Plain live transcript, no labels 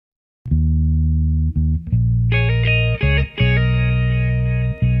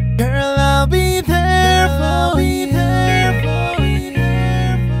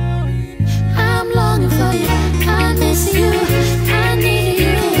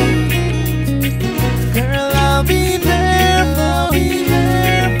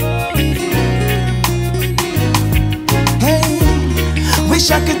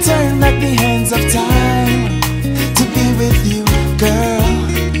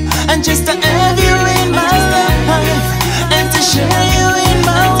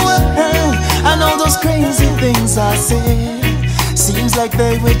like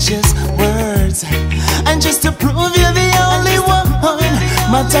they were just words. And just to prove you're the only one,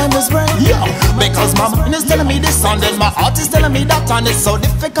 my time is right. Yeah, because my mind is telling me this and then my heart is telling me that, and it's so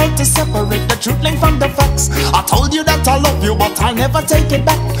difficult to separate the truth from the facts. I told you that I love you, but I'll never take it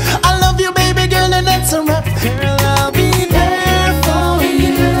back. I love you, baby girl, and that's a wrap. Girl, I'll be there for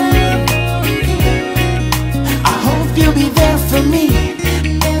you. I hope you'll be there for me.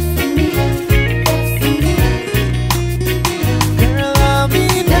 Girl, I'll be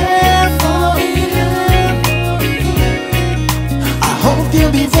there for you. I hope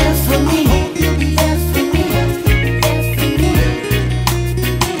you'll be there for me.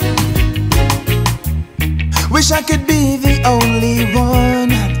 Wish I could be the only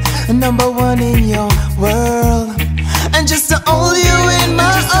one, number one in your world, and just to hold you in my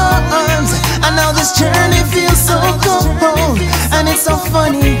arms. I know this journey feels so cold, and it's so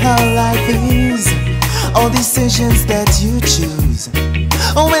funny how life is. All decisions that you choose,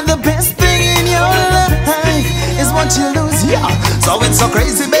 when the best thing in your life is what you lose. Yeah, so it's so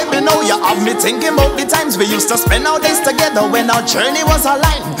crazy, baby. Now you have me thinking about the times we used to spend our days together when our journey was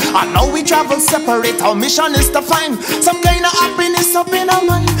aligned. And now we travel separate, our mission is to find some kind of happiness up in our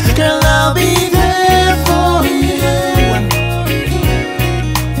mind. Girl, I'll be there for you.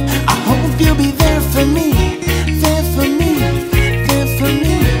 I hope you'll be there for me. There for me, there for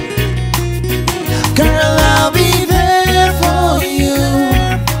me. Girl, I'll be there for you.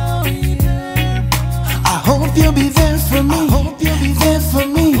 I hope you'll be there for me. I hope you'll be there for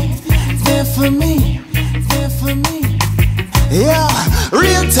me. There for me, there for me. Yeah,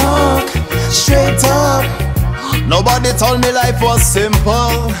 Real talk, straight up. nobody told me life was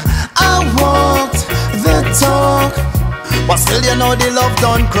simple. I walked the talk, but still you know the love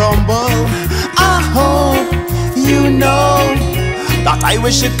don't crumble. I hope you know That I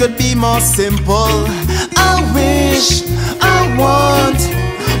wish it could be more simple. I wish, I want,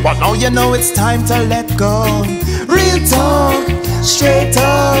 but now you know it's time to let go. real talk, straight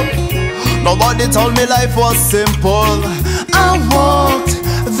up. Nobody told me life was simple. I walked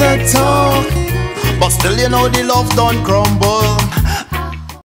the talk, But still you know the love don't crumble.